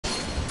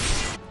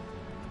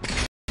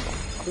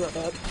I'll be right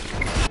back.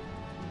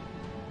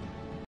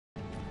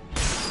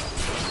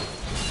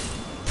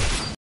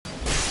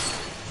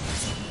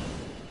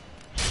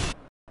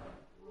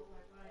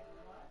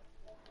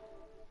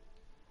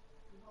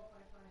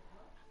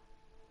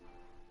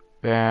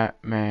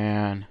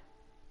 Batman.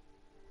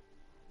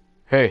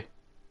 Hey.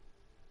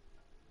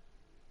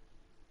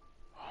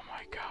 Oh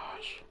my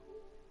gosh.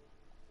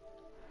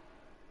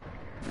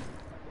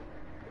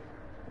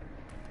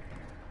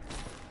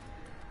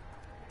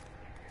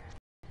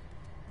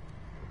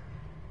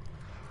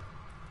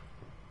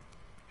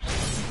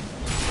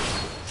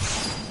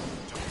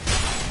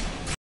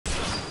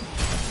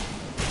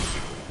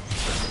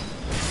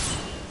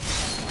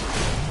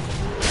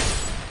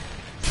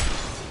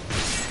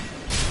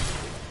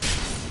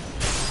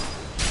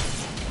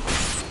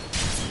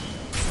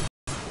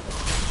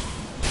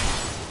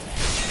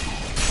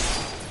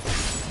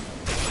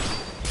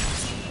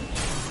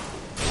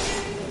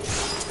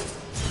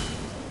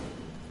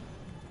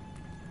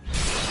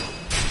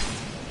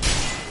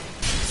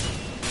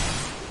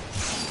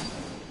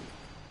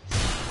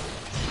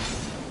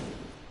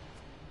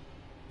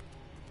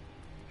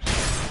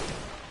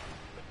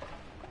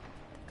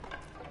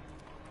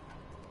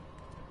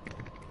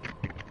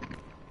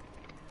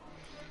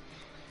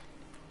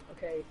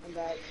 Okay, I'm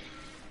back.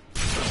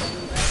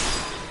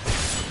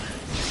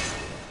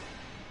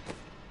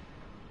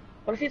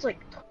 What if he's like...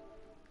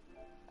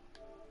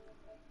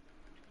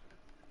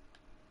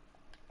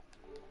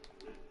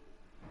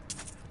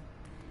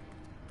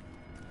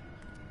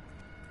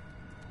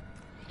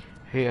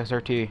 Hey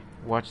SRT,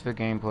 watch the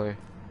gameplay.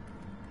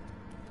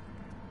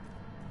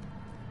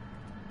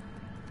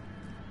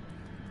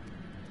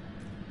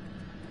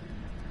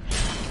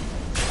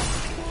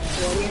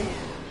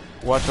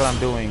 Watch what I'm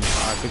doing,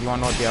 because you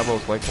want to know what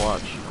Diablo's like,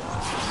 watch.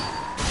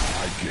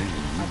 I gain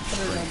new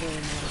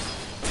strength.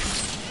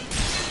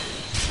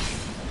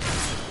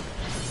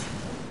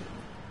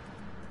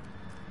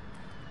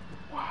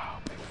 Wow,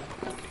 big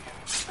fucking deal.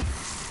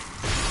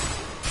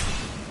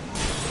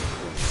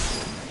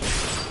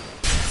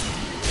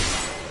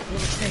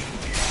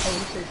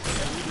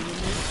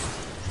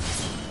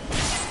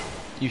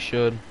 You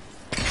should.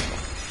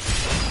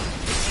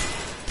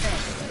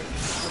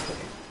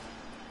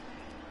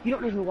 You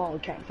don't know who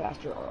Wildcat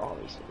Faster are,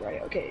 obviously,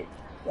 right? Okay,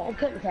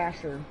 Wildcat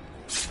Faster,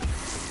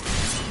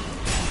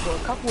 for a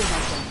couple of my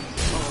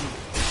friends,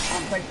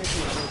 on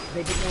PlayStation Network,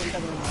 they didn't know each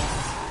other in the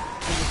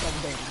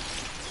same band.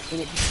 And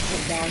it just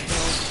went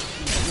downhill,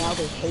 and now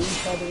they hate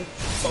each other,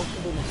 both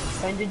of them have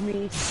offended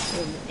me,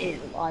 and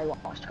I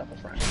lost a couple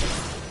friends.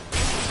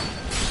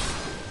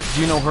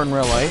 Do you know her in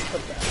real life?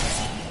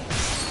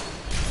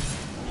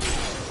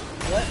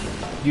 What?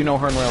 Do you know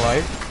her in real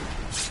life?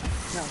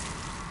 No.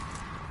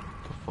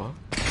 The fuck?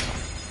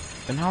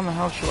 Then how in the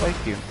hell she like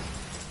you?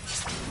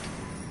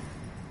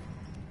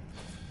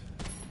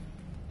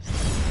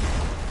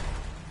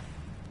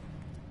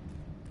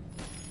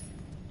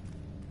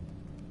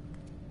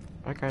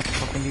 That guy's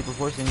fucking deeper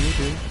voice than you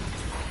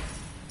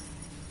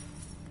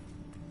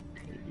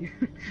do.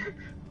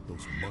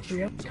 We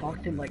haven't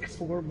talked in like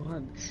 4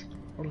 months.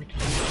 Or like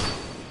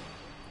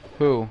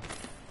Who?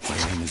 My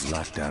name is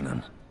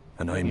Iaan,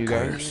 and I'm You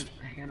guys? cursed.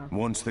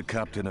 Once the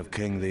captain of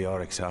King the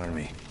Oryx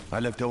army, I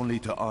lived only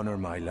to honor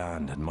my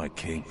land and my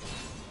king.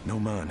 No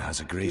man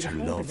has a greater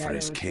love for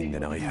his king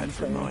than I had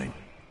for mine,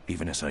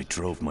 even as I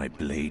drove my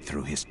blade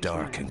through his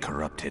dark and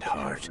corrupted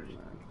heart.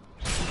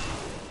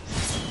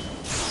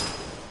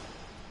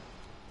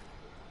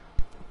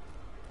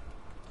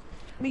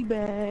 Me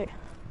back.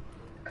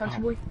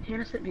 Country Boy,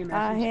 Hannah sent me a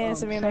message. Hannah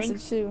sent me a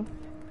message too.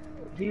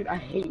 Dude, I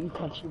hate you,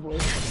 Country Boy.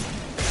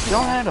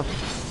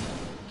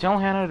 Tell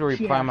Hannah to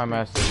reply my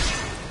message.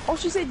 Oh,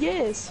 she said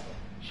yes.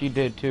 She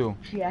did too.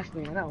 She asked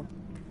me, I know.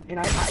 And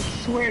I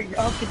swear you're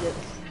up to this.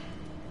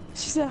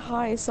 She said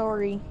hi,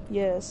 sorry,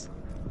 yes.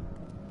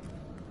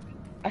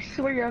 I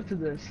swear you're up to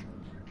this.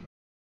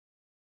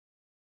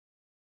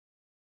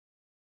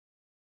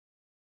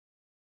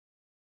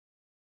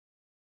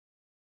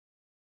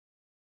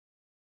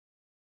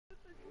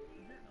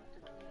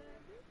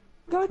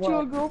 Got you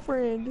a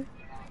girlfriend.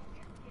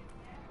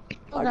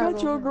 I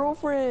got you a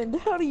girlfriend.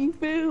 How do you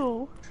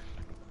feel?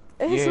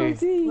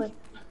 SOT.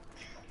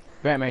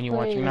 Batman, you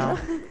watching now?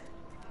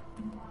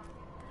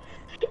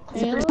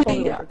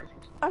 Yeah.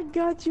 I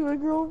got you a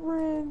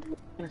girlfriend.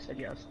 I said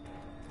yes.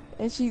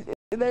 And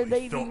they're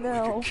dating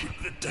now. Keep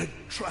the dead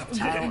trapped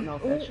I don't know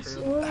if that's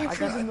true. I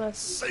gotta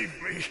save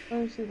me. Let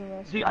me see the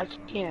message. Dude, I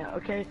can't,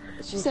 okay?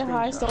 She said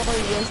hi, sorry,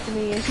 yes to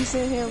me, and she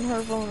sent him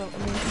her phone number. I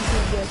mean, she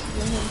said yes, she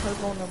sent him her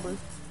phone number.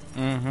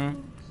 Mm-hmm.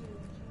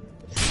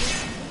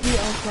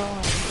 Yeah, I'm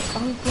crying.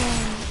 I'm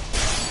crying.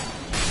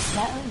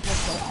 That was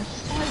just like, I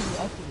swear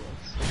you're up to this.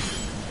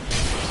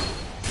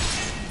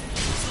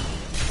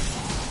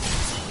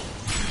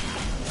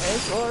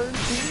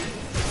 SRT.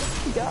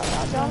 I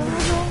got him a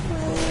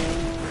girlfriend.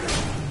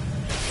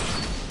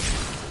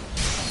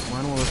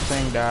 When will this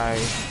thing die?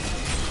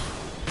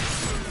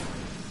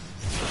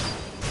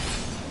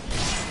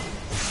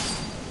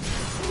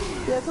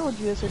 Yeah, I told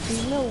you this would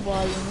be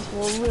nobody in this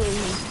world really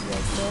hates you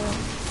like that.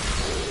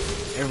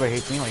 Everybody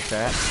hates me like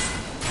that.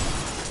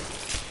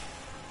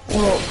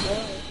 Well,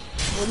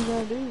 what are you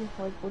gonna do?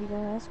 Like, what are you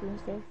gonna ask her and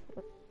stuff?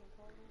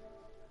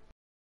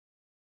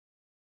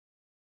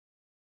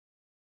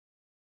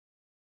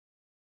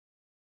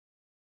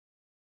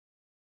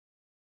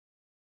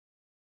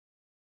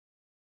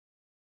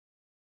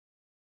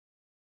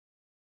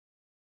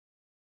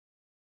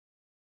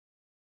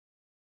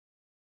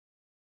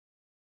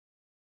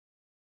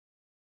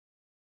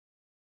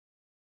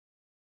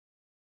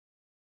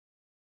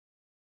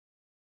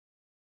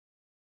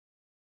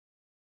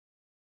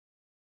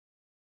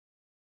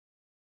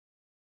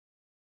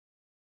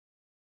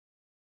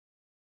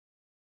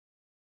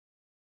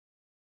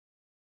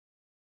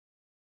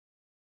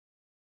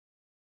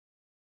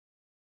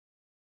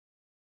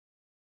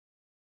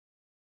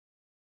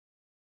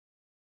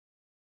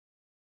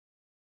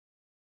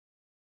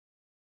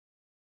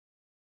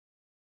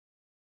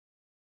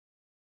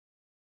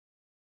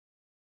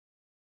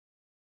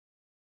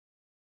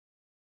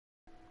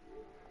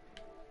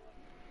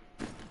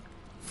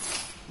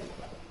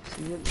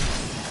 It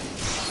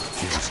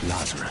was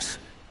Lazarus.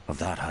 Of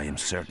that I am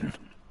certain.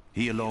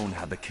 He alone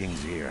had the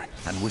king's ear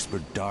and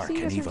whispered dark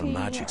and evil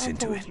magics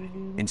into it,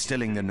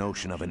 instilling the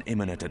notion of an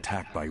imminent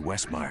attack by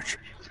Westmarch.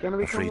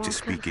 Afraid to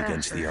speak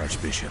against the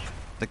Archbishop,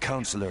 the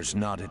councillors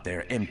nodded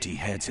their empty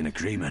heads in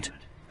agreement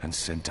and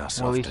sent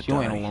us Well, off at to least you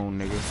die. ain't alone,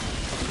 nigga.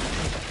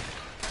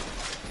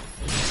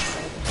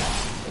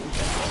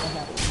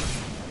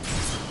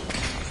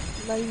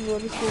 Now you go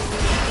to school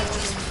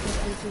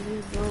with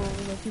this girl,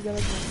 like you gotta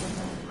go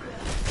somehow.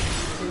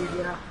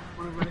 Yeah,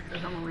 one of us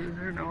says I'm a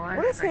loser. No,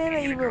 What does Hannah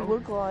even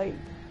look like?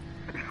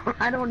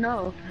 I don't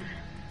know.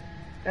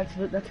 That's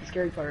the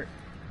scary part.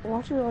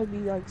 Watch her like be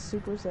like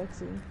super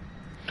sexy.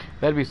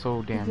 That'd be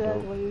so damn dope.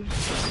 Exactly.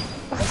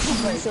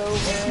 She's like, So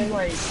she's bad.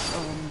 like,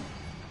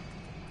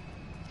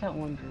 that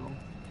one girl.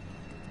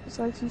 It's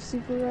like she's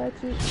super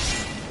ratchet.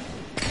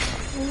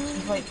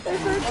 She's like,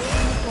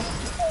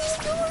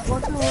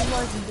 what's it look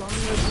like?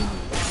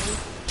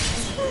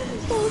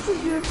 What's a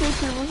good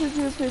picture? What's a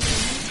good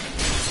picture?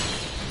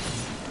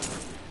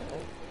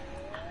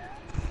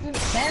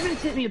 Haven't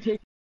sent me a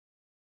picture.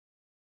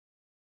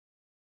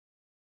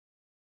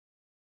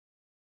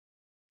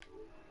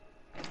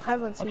 I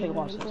haven't seen Okay,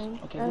 watch this. anything.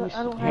 Okay, I don't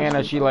have Hannah,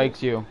 any she photos.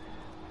 likes you.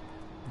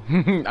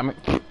 I mean,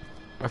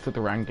 I said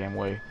the wrong damn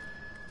way.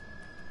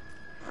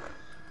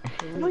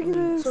 Look at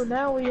this. So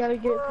now we gotta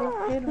get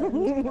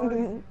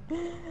fucking.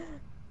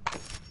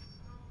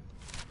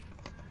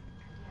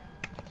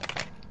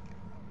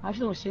 I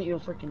should have sent you a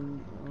freaking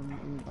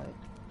invite.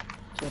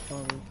 So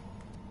probably.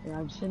 Yeah,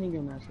 I'm sending you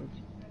a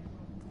message.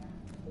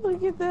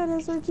 Look at that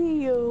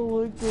SRT. Yo,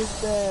 look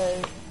at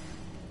that.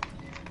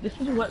 This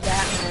is what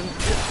Batman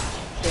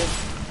did.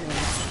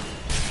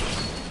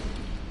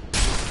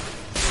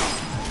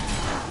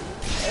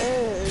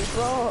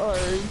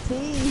 SRT,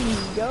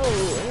 go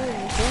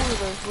in for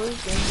the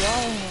freaking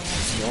ground.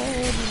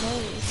 God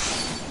knows.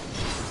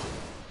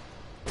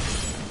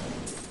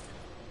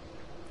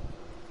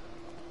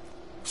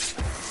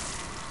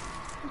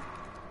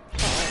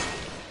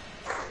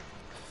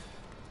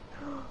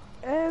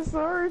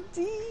 SRT.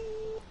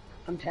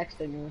 I'm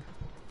texting her.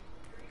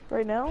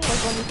 Right now,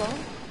 like on your phone?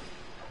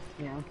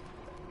 Yeah.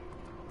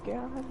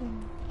 God.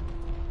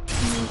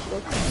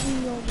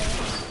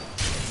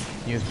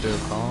 Use the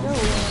call. No,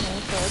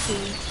 SRT.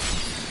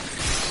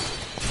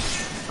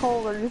 Call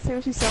her to see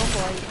what she sounds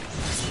like.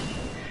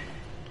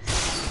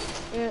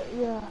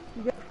 Yeah,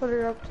 you gotta put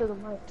her up to the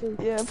mic too.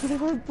 Yeah, put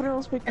her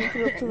on speaker, put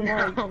her up to the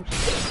mic.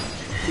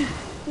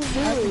 Just I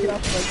have to do get it.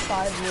 up in like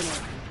 5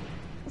 minutes.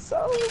 So.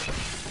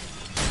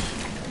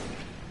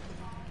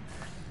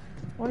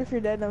 What if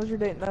your dad knows you're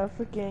dating a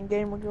freaking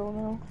gamer girl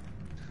now?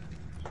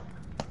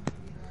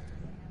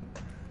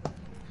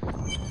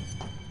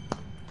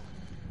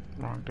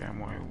 Wrong damn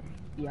way.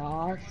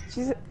 Yeah.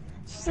 She said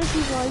she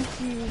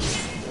likes you,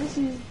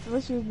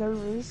 but she was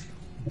nervous.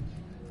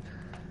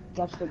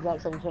 That's the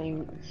exact same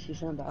thing she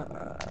said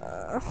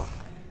that.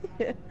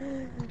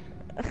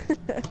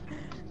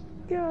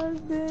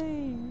 God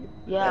dang.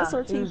 Yeah.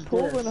 SRT who's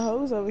pulling this? a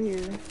hose over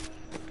here.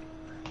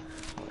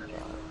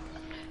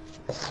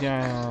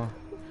 Yeah.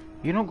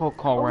 You don't go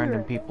call Oh,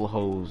 random yeah. people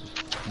hoes,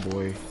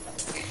 boy.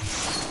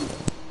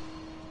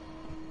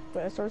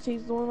 But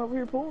SRT's the one over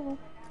here pulling them.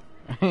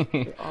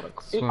 It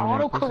Swimming in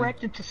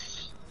auto-corrected to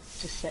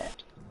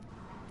set.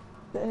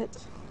 That.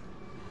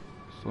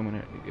 Swimming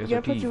in You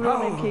gotta put your real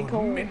name, King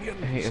Cole.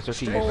 Hey,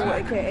 SRT. Cole,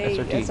 aka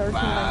SRT. SRT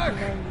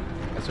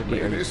 1990. SRT,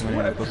 are you swimming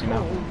in the pussy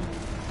now?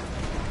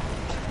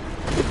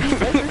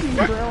 SRT's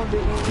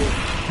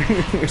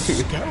grounded.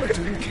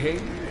 Skeleton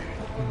King?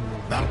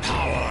 The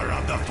power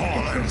of the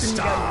fallen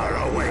star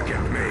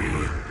awakened me,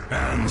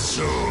 and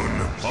soon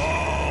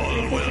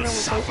all will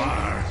suffer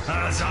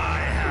as I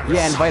have.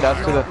 Yeah, invite us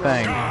to the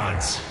thing.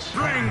 Gods,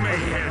 bring me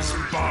his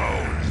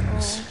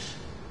bones.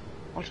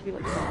 I should be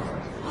like,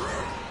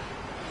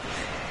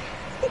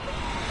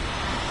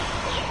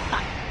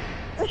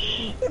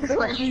 That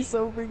would be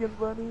so freaking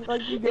funny.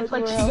 Like you go It's to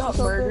like her she house or got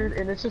something. murdered,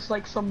 and it's just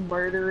like some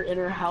murder in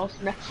her house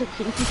next to me.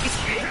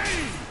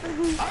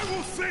 I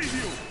will save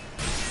you!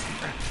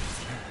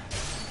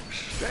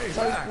 Stay It's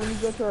like back! when you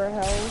go to her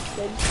house,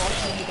 they just lock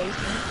you in the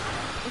basement.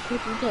 They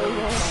keep your toes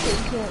off so you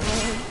can't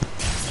run.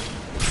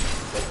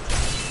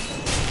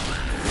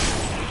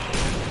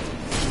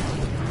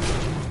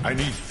 I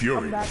need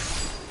fury. They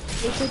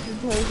take your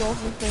toes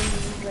off the thing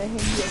and they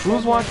hand you a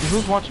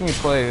Who's watching me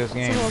play this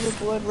game? some other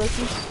blood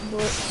rushes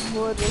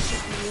blood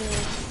rushes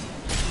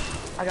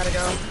I gotta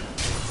go.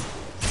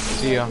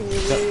 See ya.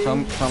 Tell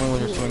me when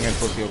you're swinging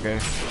pussy, okay?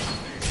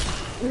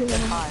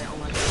 Hi, oh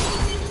my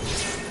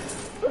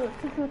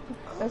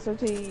god.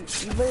 SOT, you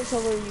better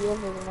tell her you love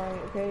her tonight,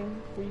 okay?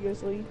 Before you go to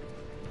sleep.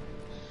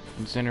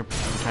 It's in her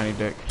tiny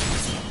dick.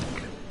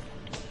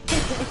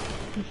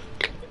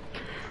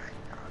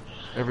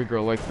 Every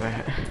girl likes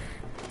that.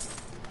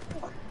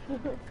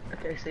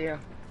 Okay, see ya.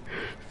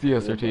 See ya,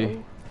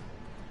 SRT.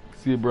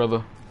 See ya,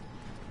 brother.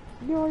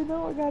 You already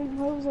know I got him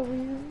hoes over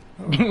here.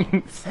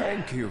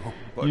 Thank you.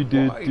 But You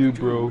did why too, did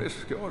bro. you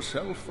risk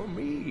yourself for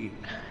me?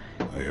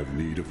 I have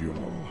need of you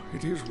all.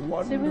 It is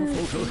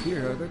wonderful to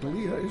hear that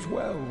Leah is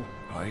well.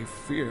 I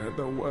feared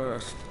the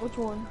worst. Which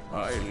one?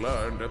 I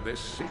learned of this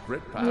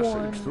secret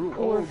passage through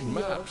old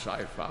maps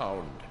I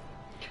found.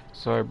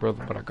 Sorry,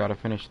 brother, but I gotta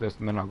finish this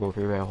and then I'll go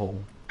through that hole.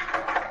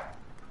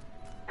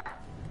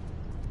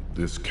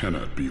 This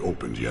cannot be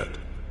opened yet.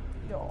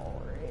 You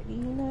already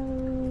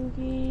know.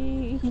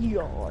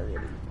 You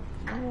already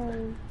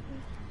know.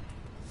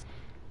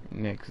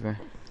 Next, then.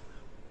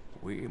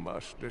 We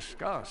must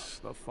discuss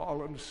the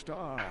fallen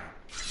star.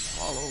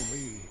 Follow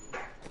me.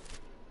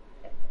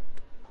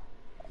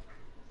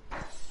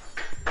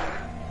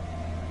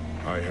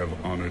 I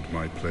have honored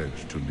my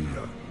pledge to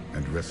Leah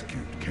and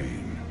rescued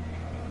Cain.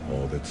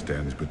 All that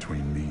stands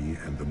between me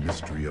and the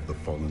mystery of the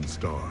fallen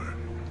star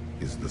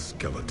is the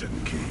Skeleton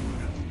King,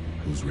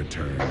 whose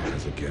return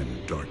has again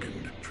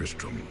darkened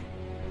Tristram.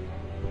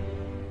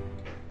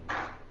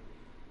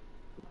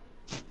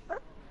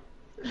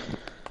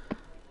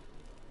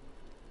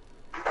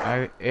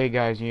 Hey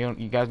guys, you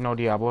guys know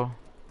Diablo?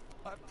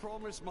 I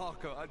promised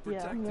Marco I'd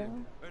protect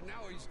him, and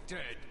now he's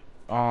dead.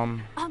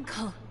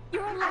 Uncle,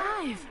 you're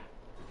alive.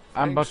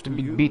 I'm about to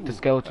beat the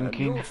Skeleton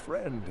King. Your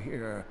friend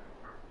here.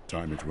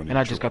 Time is running And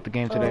I just short. got the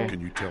game today. What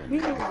can you tell me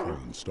of the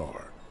fallen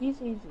star? He's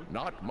easy.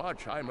 Not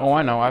much, I'm Oh,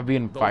 I know. afraid, I've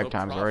beaten though 5 the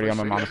times already on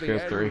my mom's prophecy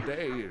of the PS3. end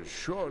days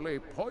surely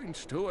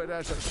points to it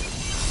as a...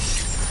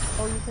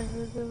 Oh, you think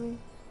you're Jimmy?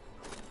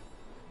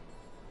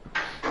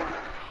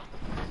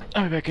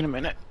 I'll be back in a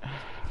minute.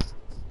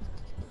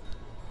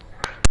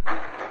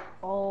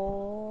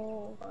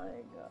 Oh my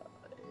god.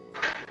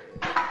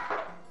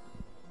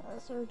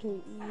 SRT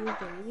is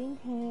dating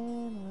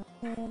Hannah.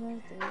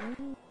 Hannah's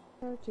dating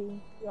SRT.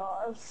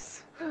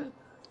 Yes. You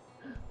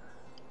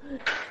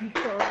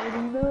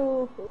already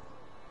know.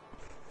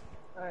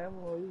 I am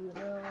all you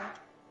know.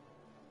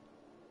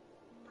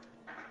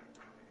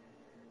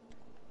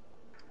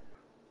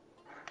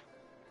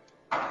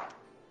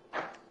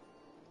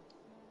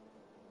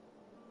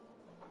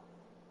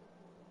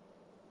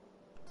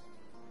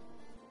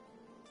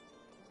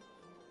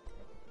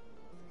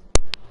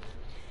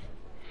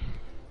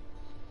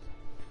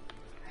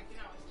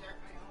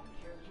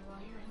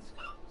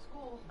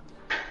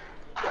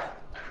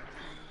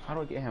 How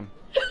do I get him?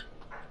 You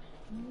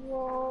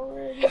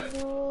already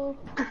know.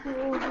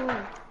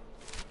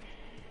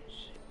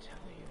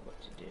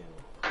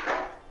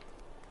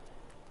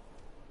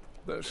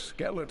 The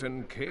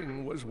Skeleton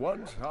King was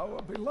once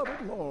our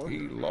beloved lord. He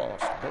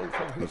lost both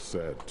of A his...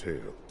 sad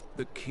tale.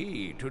 The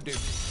key to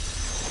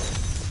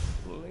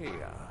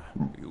Leah,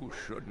 you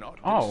should not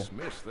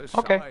dismiss this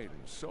sign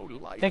so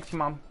lightly. Thanks,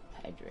 Mom.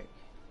 Patrick.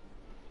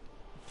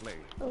 That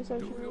was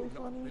actually really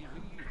funny.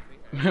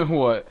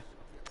 What?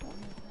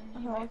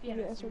 How I can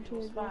get SRT a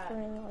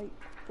girlfriend in like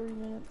 3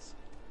 minutes.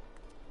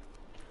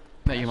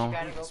 That you, Mom.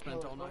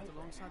 Spent all night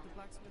alongside the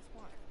blacksmith's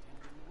wife.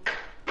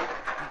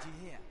 Did you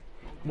hear?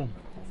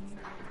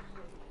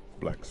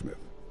 Blacksmith.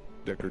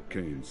 Deckard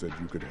Cain said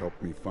you could help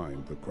me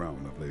find the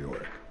crown of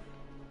Leoric.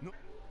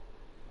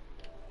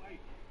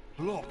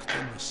 Locked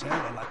in the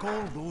cellar like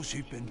all those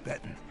who've been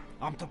bitten.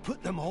 I'm to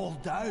put them all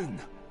down.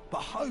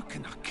 But how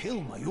can I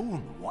kill my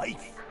own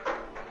wife?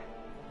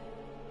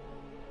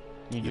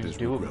 You It just is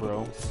do it,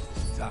 regrettable. bro.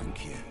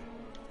 Thank you.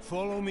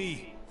 Follow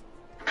me.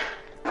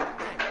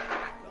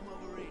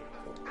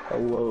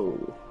 Hello.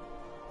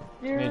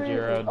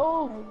 Jared.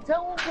 Oh,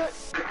 tell him what.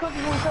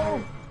 Tell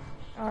him.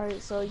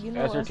 Alright, so you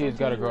know SRT's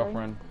got a right?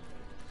 girlfriend.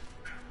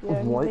 Yeah,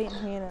 he's What? dating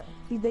Hannah.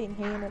 He's dating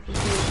Hannah for 2 Is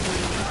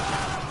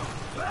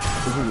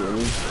he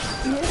really? My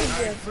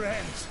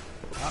friends,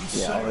 I'm Yeah,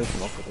 sorry. I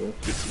can up with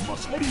it. This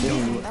must be years.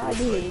 done. I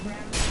did.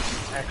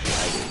 Actually, I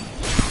did.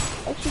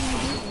 Actually, you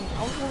didn't. I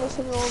was gonna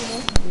send her all the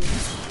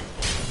messages.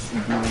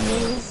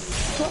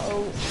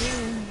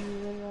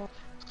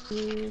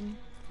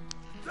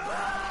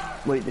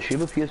 Wait, does she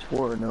have a PS4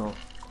 or no?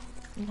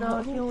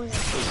 No, he only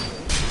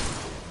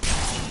has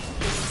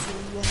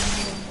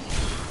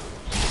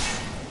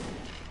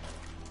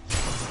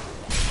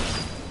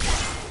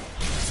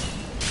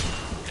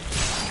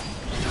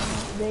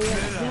They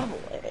have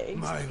double eggs.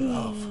 My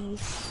love,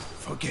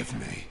 forgive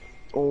me.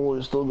 Oh,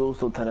 it still goes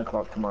till 10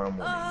 o'clock tomorrow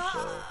morning, so...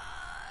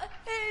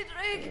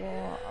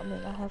 Yeah, I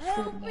mean, I have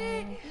food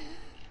now.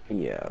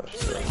 Yeah,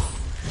 so...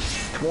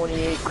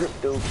 28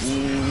 crypto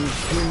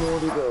keys, 2 more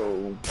to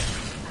go.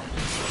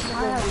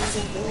 I have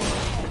food there.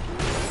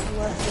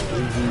 Less than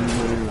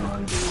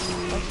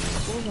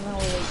was an hour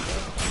late,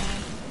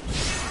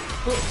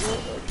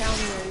 what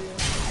county are you in?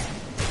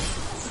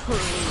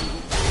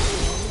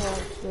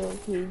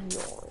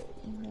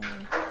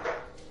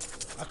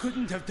 I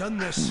couldn't have done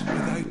this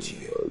without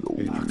you.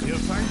 You'll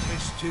find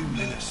his tomb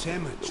in a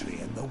cemetery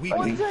in the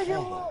Weeping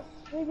Hollow.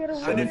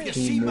 And if you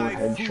see my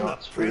fool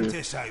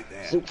apprentice out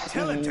there,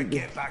 tell him to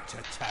get back to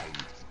town.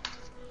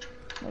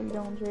 No, you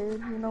don't, Jared.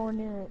 You're nowhere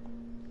near it.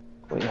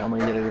 Wait, how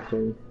many did I go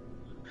through?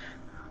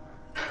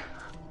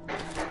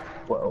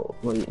 Well,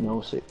 wait,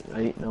 no,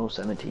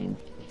 17.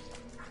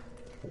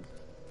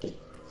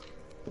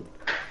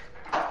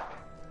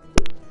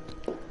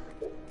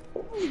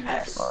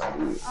 Yes,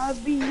 I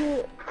beat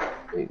it.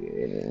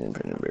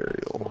 Infinite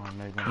burial.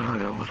 I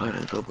know what I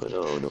did, but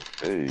no.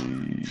 Hey,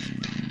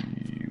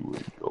 we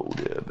go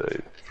there,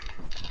 babe.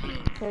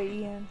 Okay,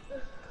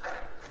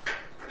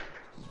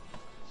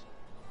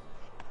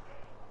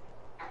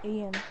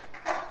 Ian.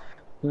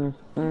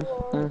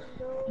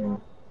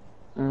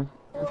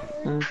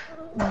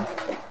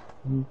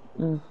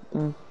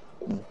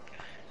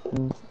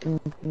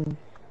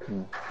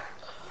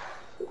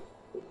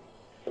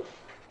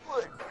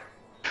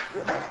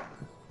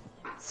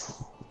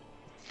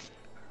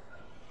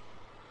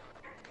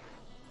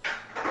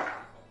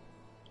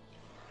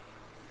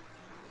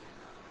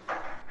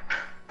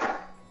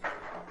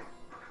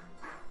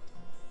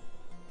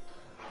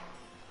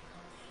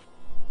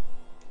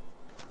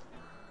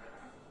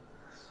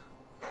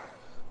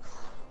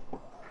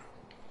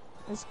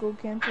 Is school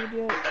canceled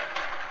yet?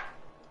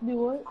 Do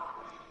what?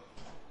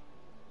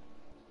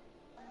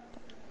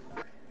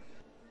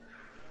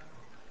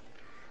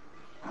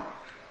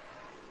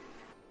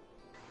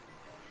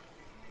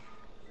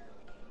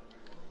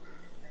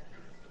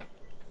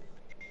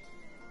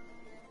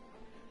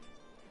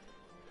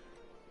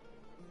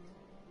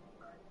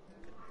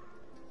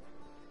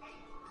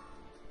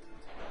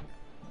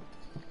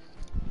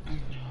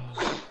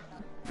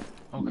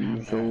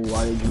 Okay. So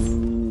why did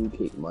you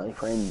kick my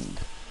friend?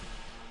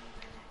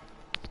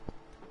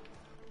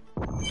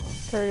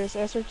 Curtis,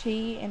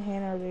 SRT and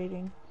Hannah are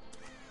dating.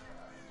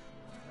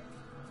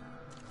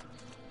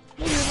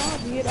 No, you're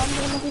not, dude. I'm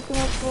gonna pick them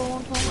up for a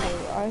long time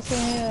ago. I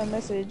sent Hannah a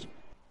message.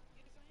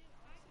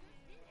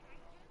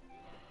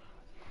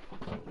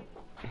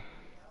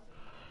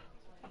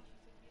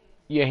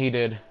 Yeah, he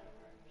did.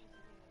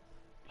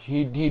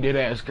 He did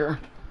ask her.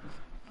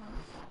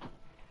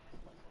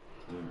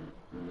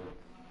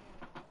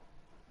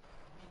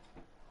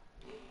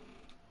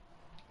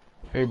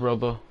 Hey,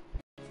 brother.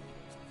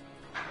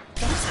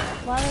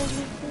 Why did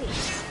you cook?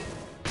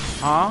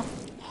 Huh?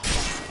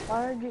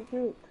 Why did you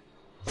cook?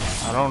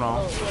 I don't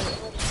know.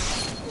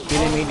 He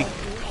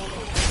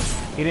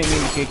didn't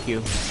mean to kick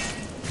you.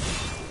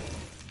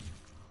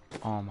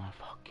 Oh my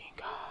fucking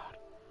god.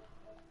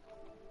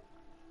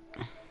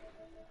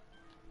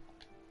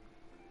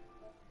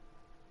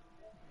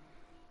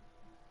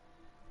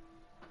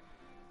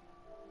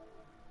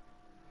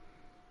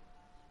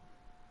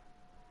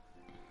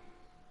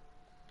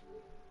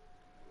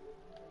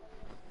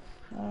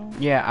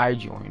 Yeah, I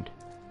joined.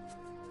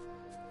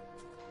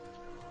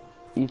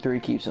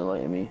 E3 keeps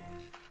enlightening me.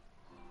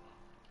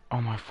 Oh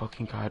my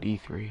fucking god,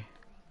 E3.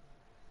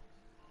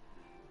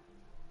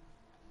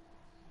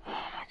 Oh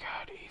my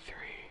god, E3.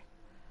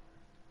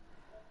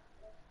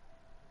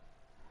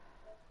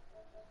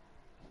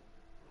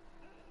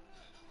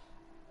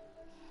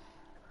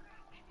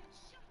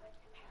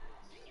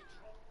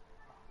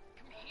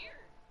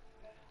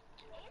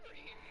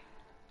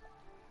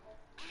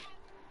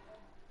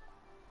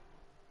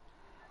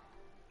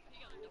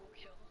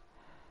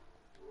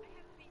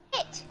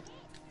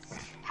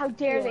 How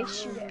dare they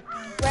shoot it?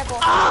 Rebel.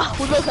 Ah!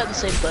 We both had the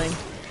same thing.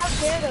 How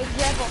dare those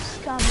rebel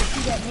scum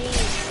shoot at me?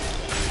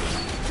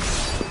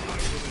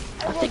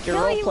 I think you're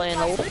role playing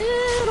a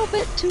little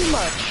bit too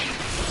much.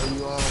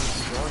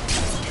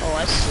 Oh,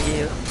 I see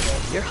you.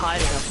 You're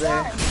hiding up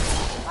there.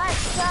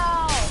 Let's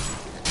go!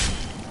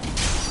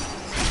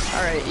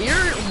 Alright,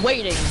 you're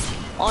waiting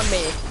on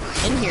me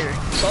in here.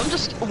 So I'm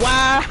just...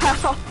 Wow!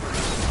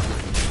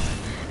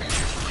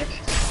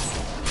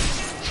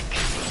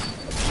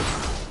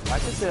 I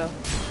can tell.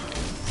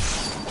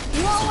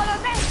 You all want to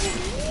mention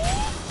me?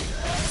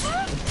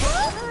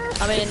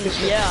 I mean,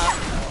 yeah.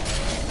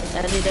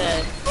 Any day.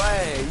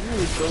 Hey, you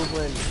were so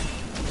funny.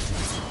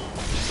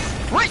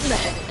 Right in the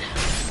head.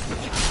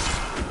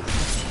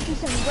 Do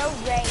some road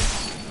rage.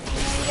 You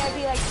know, you gotta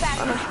be like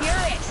Fast and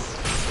Furious.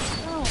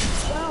 Boom,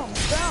 boom,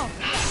 boom.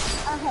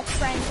 I have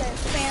friends and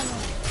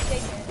family.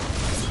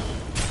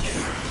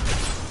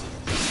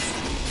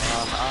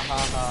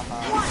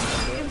 One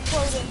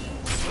imploder.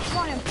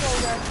 One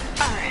imploder.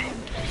 Alright.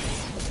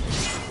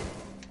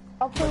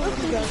 I'll play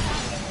with you guys.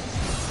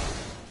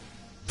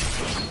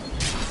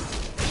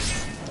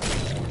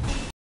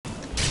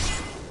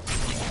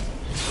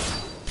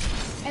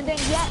 and then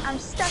yet I'm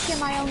stuck in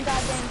my own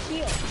goddamn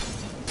shield.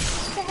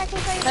 What the heck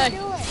was I even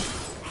doing?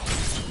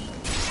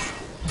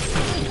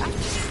 I'm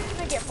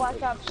gonna get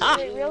blacked up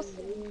real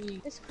soon.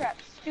 This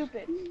crap's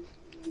stupid.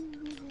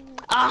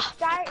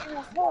 Die in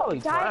a hole.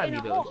 Die in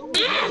a hole.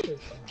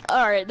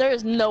 Alright, there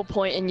is no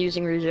point in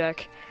using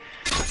reject.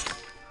 Give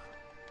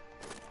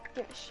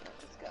a shit.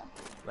 Let's go.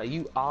 Like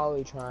you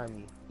always trying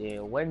me. Yeah,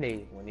 when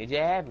did you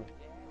have me?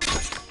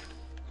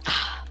 You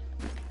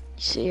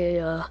see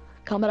a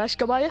combat axe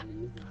go by you?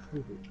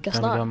 Guess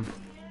not. Oh my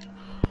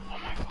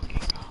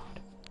fucking god.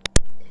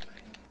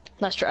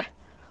 Nice try.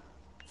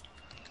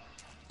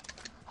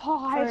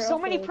 Oh, I have so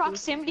many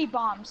proximity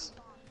bombs.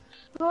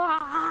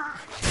 Ah.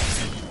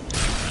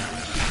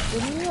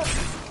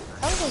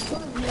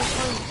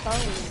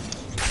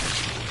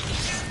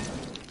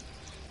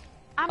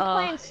 I'm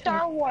playing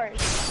Star Wars,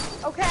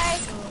 okay?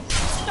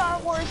 Star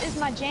Wars is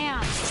my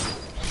jam.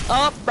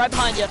 Oh, right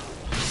behind you.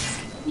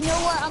 You know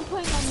what? I'm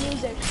putting on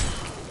music.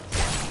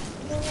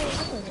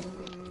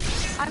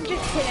 I'm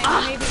just kidding.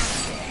 Maybe.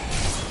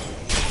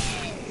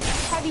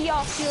 How do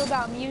y'all feel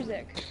about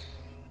music?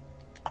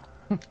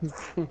 You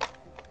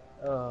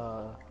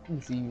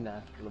see you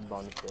now, little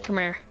bonus there. Come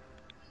here.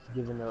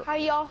 Giving up. How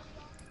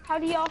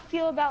do y'all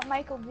feel about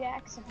Michael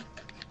Jackson?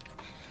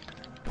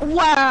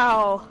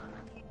 Wow.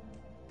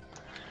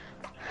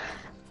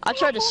 I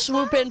tried to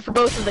swoop in for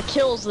both of the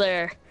kills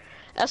there.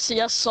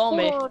 SCS saw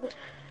me.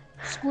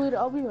 Squid,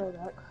 I'll be right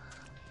back.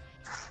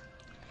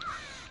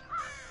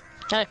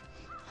 Hey.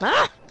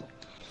 Ah!